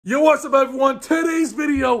Yo, what's up everyone? Today's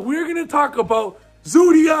video, we're gonna talk about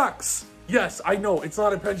Zoodiacs. Yes, I know, it's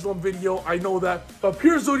not a pendulum video, I know that, but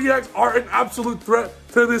pure Zoodiacs are an absolute threat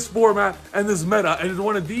to this format and this meta, and it's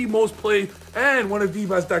one of the most played and one of the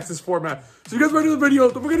best decks this format. So you guys ready for the video?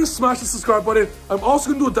 Don't forget to smash the subscribe button. I'm also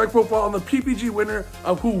gonna do a deck profile on the PPG winner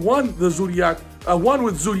of who won the Zoodiac, won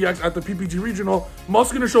with Zoodiacs at the PPG Regional. I'm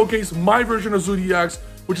also gonna showcase my version of Zoodiacs,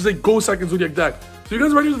 which is a Go Second Zoodiac deck. So you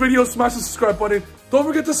guys ready for the video? Smash the subscribe button. Don't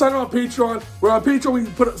forget to sign up on Patreon, where on Patreon we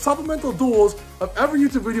put supplemental duels of every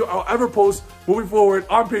YouTube video I'll ever post moving forward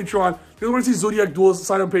on Patreon. If you want to see Zoodiac duels,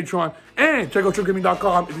 sign up on Patreon. And check out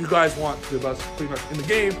trifgaming.com if you guys want the best pretty much in the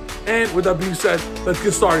game. And with that being said, let's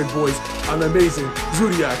get started, boys, on the amazing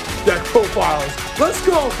Zoodiac deck profiles. Let's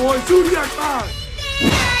go, boys. Zoodiac time!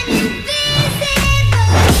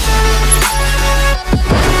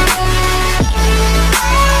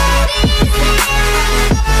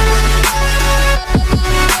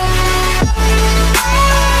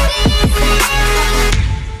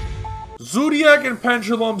 Zoodiac and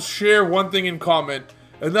pendulums share one thing in common,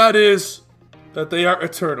 and that is that they are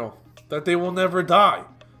eternal, that they will never die.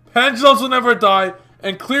 Pendulums will never die,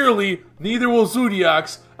 and clearly neither will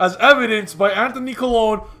Zoodiacs, as evidenced by Anthony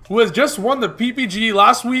Colon, who has just won the PPG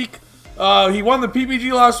last week. He won the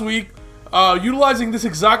PPG last week, utilizing this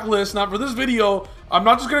exact list. Now for this video, I'm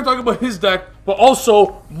not just going to talk about his deck, but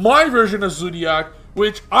also my version of Zoodiac,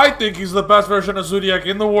 which I think is the best version of Zoodiac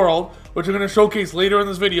in the world, which I'm going to showcase later in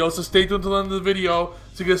this video, so stay tuned until the end of the video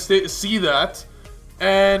so you can see that.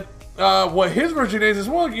 And what his version is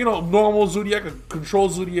more like, you know, normal Zoodiac, a control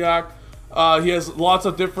Zoodiac. He has lots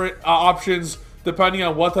of different options depending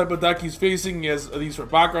on what type of deck he's facing. He has these for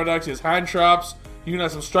background decks, he has hand traps, you can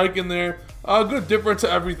have some strike in there. Good different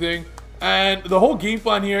to everything. And the whole game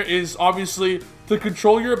plan here is obviously to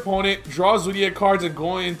control your opponent, draw Zoodiac cards, and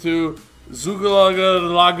go into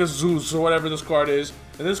Zoodiac Zeus, or whatever this card is.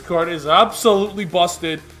 And this card is absolutely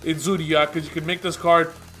busted in Zoodiac because you can make this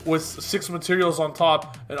card with 6 materials on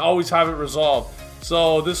top and always have it resolved.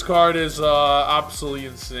 So this card is absolutely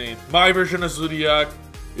insane. My version of Zoodiac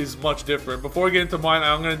is much different. Before we get into mine,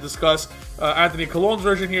 I'm going to discuss Anthony Colon's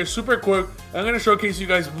version here super quick. I'm going to showcase you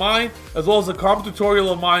guys mine as well as the comment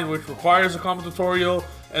tutorial of mine, which requires a comment tutorial,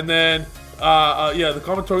 and then yeah, the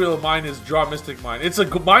combinatorial of mine is Draw Mystic Mine.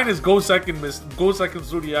 Mine is Go Second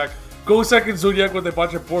Zoodiac. Go Second Zoodiac with a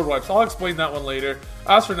bunch of board wipes. I'll explain that one later.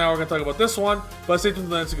 As for now, we're going to talk about this one, but stay tuned to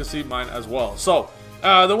the end so you can see mine as well. So,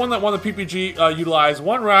 the one that won the PPG utilized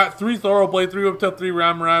 1 Rat, 3 Thoroughblade, 3 Whiptail, 3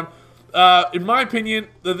 Ram. In my opinion,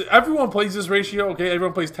 everyone plays this ratio, okay?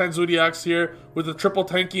 Everyone plays 10 Zoodiacs here with the triple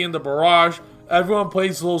tanky and the barrage. Everyone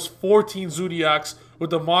plays those 14 Zoodiacs with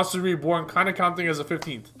the Monster Reborn kind of counting as a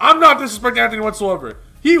 15th. I'm not disrespecting Anthony whatsoever.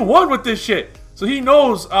 He won with this shit, so he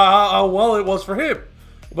knows how well it was for him.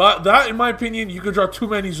 But that, in my opinion, you could draw too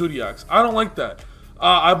many Zoodiacs. I don't like that.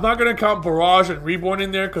 I'm not going to count Barrage and Reborn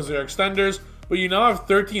in there because they're extenders, but you now have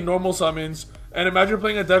 13 normal summons, and imagine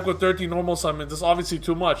playing a deck with 13 normal summons. That's obviously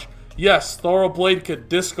too much. Yes, Thoroughblade could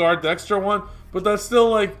discard the extra one, but that's still,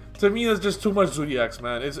 like, to me, that's just too much Zoodiacs,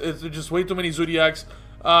 man. It's just way too many Zoodiacs.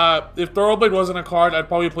 If Thoroughblade wasn't a card, I'd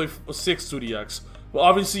probably play 6 Zoodiacs. But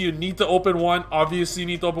obviously, you need to open one. Obviously, you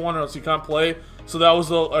need to open one or else you can't play. So that was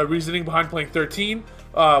the reasoning behind playing 13.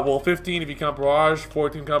 Well, 15 if you count Barrage,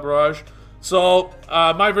 14 count Barrage. So,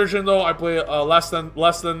 my version, though, I play less than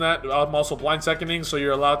that. I'm also blind seconding, so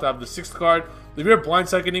you're allowed to have the 6th card. If you're blind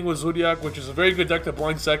seconding with Zoodiac, which is a very good deck to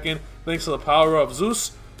blind second, thanks to the power of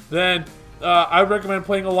Zeus, then I recommend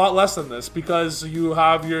playing a lot less than this because you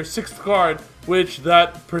have your 6th card, which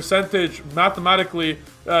that percentage mathematically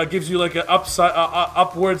gives you like an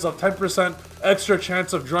upwards of 10% extra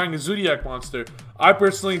chance of drawing a Zoodiac monster. I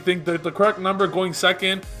personally think that the correct number going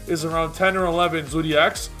second is around 10 or 11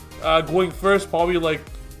 Zoodiacs. Going first, probably like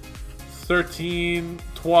 13,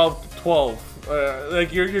 12.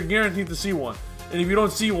 Like you're guaranteed to see one. And if you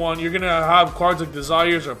don't see one, you're going to have cards like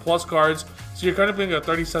Desires or Plus cards. So you're kind of playing a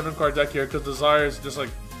 37 card deck here because Desires just like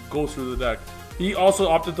goes through the deck. He also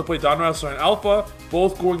opted to play Dino Wrestler and Alpha,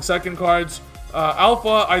 both going second cards.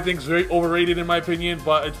 Alpha, I think, is very overrated in my opinion,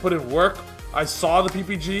 but it's put in work. I saw the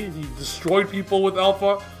PPG. He destroyed people with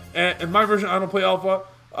Alpha. And in my version, I don't play Alpha,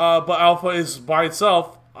 but Alpha is by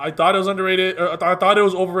itself. I thought it was underrated, or I thought it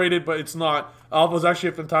was overrated, but it's not. Alpha is actually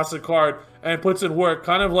a fantastic card and puts in work,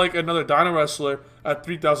 kind of like another Dino Wrestler at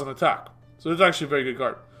 3,000 attack. So it's actually a very good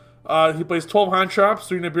card. He plays 12 hand traps,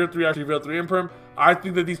 3 Nibiru, 3 Actually Veil, 3 Imperm. I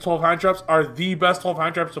think that these 12 hand traps are the best 12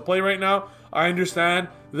 hand traps to play right now. I understand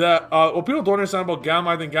that what people don't understand about Gamma,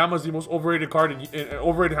 I think Gamma is the most overrated card in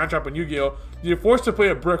overrated hand trap in Yu-Gi-Oh! You're forced to play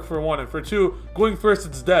a brick for 1, and for 2, going first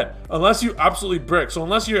it's dead. Unless you absolutely brick. So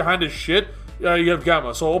unless your hand is shit, you have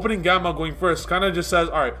Gamma. So opening Gamma going first kind of just says,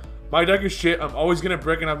 alright, my deck is shit, I'm always gonna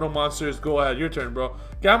brick and have no monsters, go ahead, your turn, bro.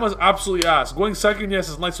 Gamma's absolutely ass. Going second, yes,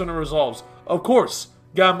 it's nice when it resolves. Of course,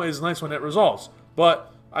 Gamma is nice when it resolves.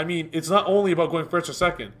 But, I mean, it's not only about going first or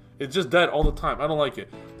second. It's just dead all the time. I don't like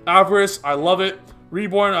it. Avarice, I love it.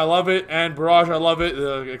 Reborn, I love it. And Barrage, I love it.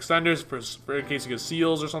 The extenders, for in case you get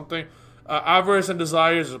seals or something. Avarice and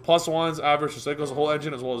Desires are +1s. Avarice recycles the whole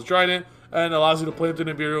engine as well as Trident. And allows you to play into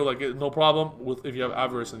Nibiru, like, no problem with if you have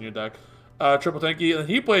Avarice in your deck. Triple Tanky. And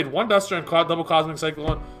he played 1 Duster and double Cosmic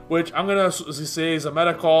Cyclone, which I'm going to say is a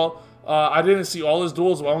meta call. I didn't see all his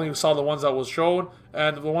duels, but I only saw the ones that was shown.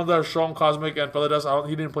 And the ones that are shown, Cosmic and Feather Dust,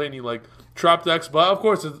 he didn't play any, like, trap decks. But, of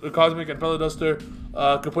course, the Cosmic and Feather Duster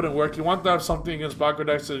could put in work. You want to have something against backer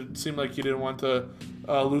decks. It seemed like he didn't want to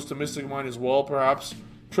lose to Mystic Mine as well, perhaps.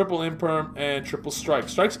 Triple Imperm and Triple Strike.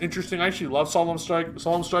 Strike's interesting. I actually love Solemn Strike.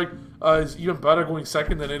 Solemn Strike is even better going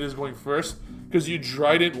second than it is going first, because you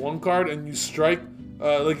Trident 1 card and you strike.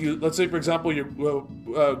 Let's say for example you're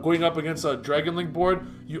going up against a Dragon Link board,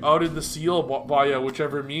 you outed the seal by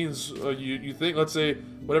whichever means you think. Let's say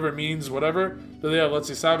whatever means whatever. Then they have, let's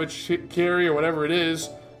say, Savage Carry or whatever it is.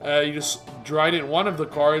 You just Trident 1 of the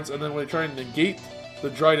cards, and then when you try and negate the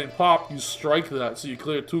Trident pop, you strike that, so you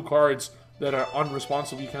clear 2 cards that are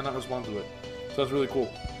unresponsive. You cannot respond to it. So that's really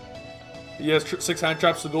cool. He has 6 hand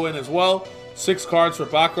traps to go in as well. 6 cards for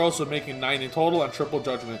back row, so making 9 in total, and Triple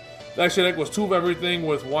Judgment. The extra deck was 2 of everything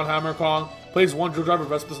with 1 Hammer Kong. Plays 1 Drill Driver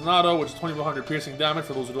Vespasinato, which is 2500 piercing damage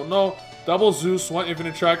for those who don't know. Double Zeus, 1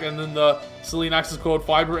 Infinite Track, and then the Celine Access Code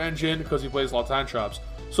Fiber Engine, because he plays lots of hand traps.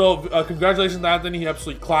 So congratulations to Anthony. He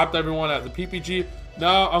absolutely clapped everyone at the PPG.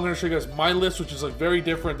 Now I'm going to show you guys my list, which is like very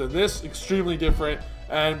different than this, extremely different.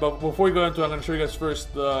 But before we go into it, I'm going to show you guys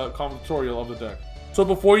first the comment tutorial of the deck. So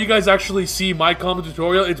before you guys actually see my comment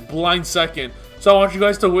tutorial, it's blind second. So I want you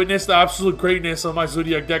guys to witness the absolute greatness of my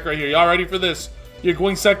Zoodiac deck right here. Y'all ready for this? You're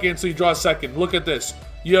going second, so you draw a second. Look at this.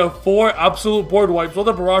 You have 4 absolute board wipes.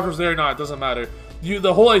 Whether Barrage was there or not, it doesn't matter.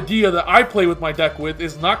 The whole idea that I play with my deck with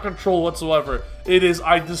is not control whatsoever. It is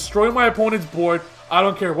I destroy my opponent's board. I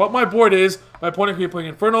don't care what my board is. My opponent could be playing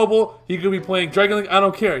Infernoble. He could be playing Dragon Link. I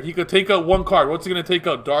don't care. He could take out 1 card. What's he going to take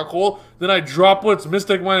out? Dark Hole. Then I drop what's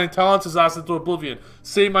Mystic Mine and talents his ass into Oblivion.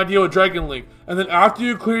 Same idea with Dragon Link. And then after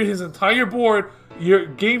you clear his entire board, your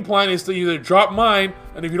game plan is to either drop mine,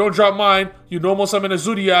 and if you don't drop mine, you normal summon a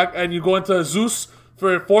Zoodiac, and you go into Zeus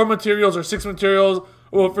for 4 materials or 6 materials.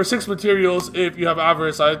 Well, for 6 materials, if you have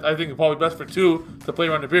Avarice, I think it's probably best for 2 to play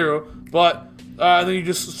around Nibiru. But then you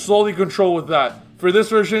just slowly control with that. For this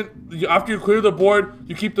version, after you clear the board,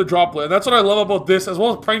 you keep the droplet. And that's what I love about this, as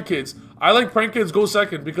well as Prank Kids. I like Prank Kids go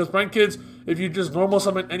second, because Prank Kids, if you just normal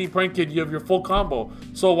summon any Prank Kid, you have your full combo.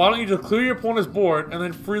 So why don't you just clear your opponent's board and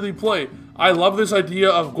then freely play? I love this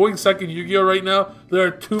idea of going second Yu-Gi-Oh! Right now. There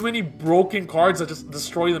are too many broken cards that just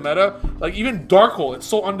destroy the meta. Like even Dark Hole, it's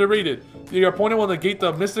so underrated. Your opponent will negate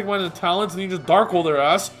the Mystic Mine and the Talents, and you just Dark Hole their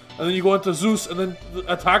ass, and then you go into Zeus and then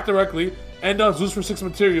attack directly, end on Zeus for 6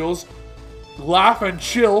 materials, laugh and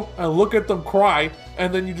chill and look at them cry,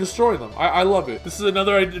 and then you destroy them. I love it. This is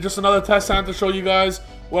just another test hand to show you guys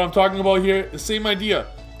what I'm talking about here. The same idea.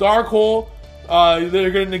 Dark Hole,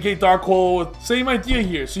 they're going to negate Dark Hole. Same idea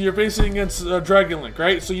here. So you're facing against Dragon Link,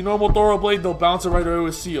 right? So you normal Thorough Blade, they'll bounce it right away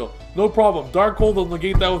with Seal. No problem. Dark Hole, they'll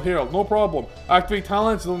negate that with Herald. No problem. Activate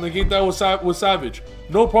Talents, they'll negate that with Savage.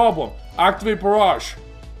 No problem. Activate Barrage.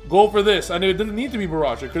 Go for this. And it didn't need to be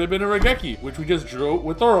Barrage. It could have been a Regeki, which we just drew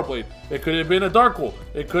with Thorough Blade. It could have been a Dark Hole.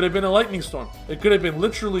 It could have been a Lightning Storm. It could have been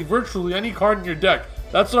literally, virtually any card in your deck.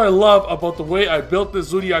 That's what I love about the way I built this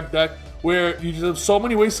Zoodiac deck, where you just have so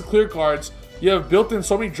many ways to clear cards. You have built in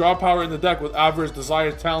so many draw power in the deck with Avarice,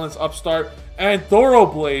 Desire, Talents, Upstart, and Thorough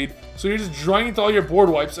Blade. So you're just drawing into all your board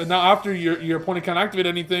wipes, and now after your opponent can't activate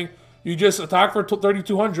anything, you just attack for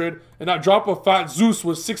 3200 and now drop a fat Zeus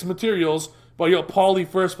with 6 materials, but you'll poly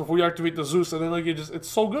first before you activate the Zeus, and then like it's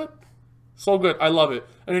so good. So good. I love it.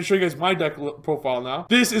 I'm going to show you guys my deck profile now.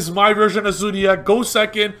 This is my version of Zoodiac. Go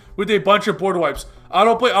second with a bunch of board wipes. I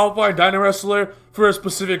don't play Alpha and Dino Wrestler for a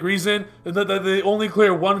specific reason, and that they only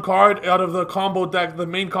clear 1 card out of the combo deck, the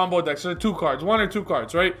main combo deck. So 2 cards, 1 or 2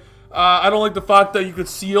 cards, right? I don't like the fact that you could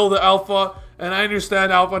seal the Alpha, and I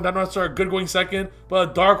understand Alpha and Dino Wrestler are good going second,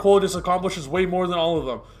 but Dark Hole just accomplishes way more than all of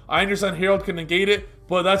them. I understand Herald can negate it,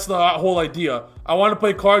 but that's the whole idea. I want to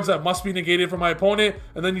play cards that must be negated from my opponent,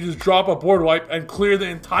 and then you just drop a board wipe and clear the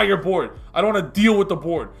entire board. I don't want to deal with the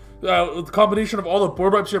board. The combination of all the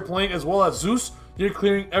board wipes you're playing as well as Zeus, you're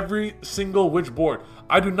clearing every single witch board.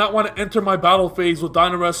 I do not want to enter my battle phase with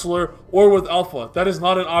Dino Wrestler or with Alpha. That is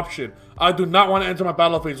not an option. I do not want to enter my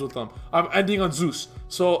battle phase with them. I'm ending on Zeus.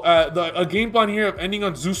 So a game plan here of ending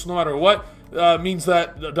on Zeus no matter what means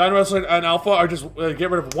that Dino Wrestler and Alpha are just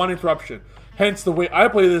get rid of one interruption. Hence, the way I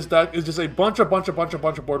play this deck is just a bunch of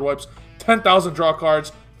board wipes, 10,000 draw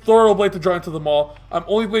cards, Thorough Blade to draw into the mall. I'm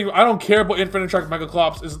only playing. I don't care about Infinite Track Mega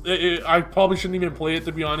Clops. I probably shouldn't even play it,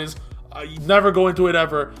 to be honest. I never go into it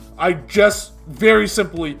ever. I just very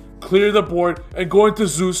simply clear the board and go into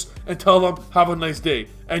Zeus and tell them have a nice day,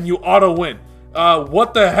 and you auto win.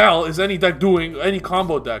 What the hell is any deck doing? Any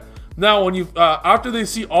combo deck? Now, when you after they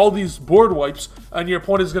see all these board wipes, and your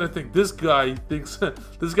opponent is gonna think this guy thinks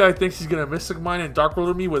he's gonna Mystic Mine and Dark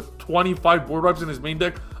Roller me with 25 board wipes in his main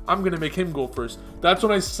deck. I'm gonna make him go first. That's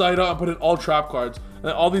when I side out and put in all trap cards,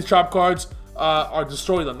 and all these trap cards are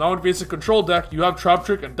destroy them. Now in basic control deck, you have Trap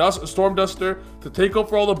Trick and Storm Duster to take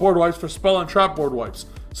over all the board wipes for spell and trap board wipes.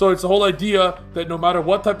 So it's the whole idea that no matter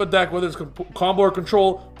what type of deck, whether it's combo or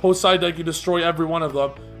control, post side deck, you destroy every one of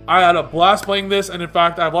them. I had a blast playing this, and in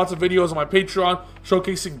fact, I have lots of videos on my Patreon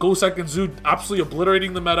showcasing Gosek and Zood absolutely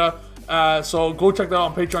obliterating the meta. So go check that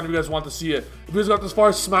out on Patreon if you guys want to see it. If you guys got this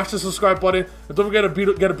far, smash the subscribe button, and don't forget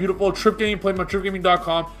to get a beautiful Trif game playing on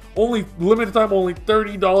trifgaming.com. Only limited time, only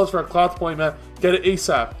 $30 for a cloth playmat. Get it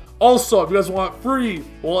ASAP. Also, if you guys want free,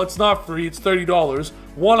 well, it's not free, it's $30.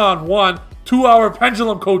 One-on-one, 2-hour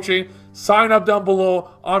pendulum coaching. Sign up down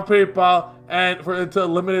below on PayPal, and for until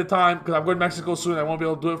a limited time, because I'm going to Mexico soon. I won't be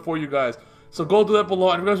able to do it for you guys. So go do that below.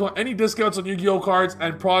 And if you guys want any discounts on Yu-Gi-Oh cards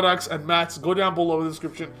and products and mats, go down below in the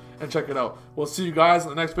description and check it out. We'll see you guys in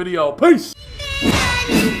the next video. Peace!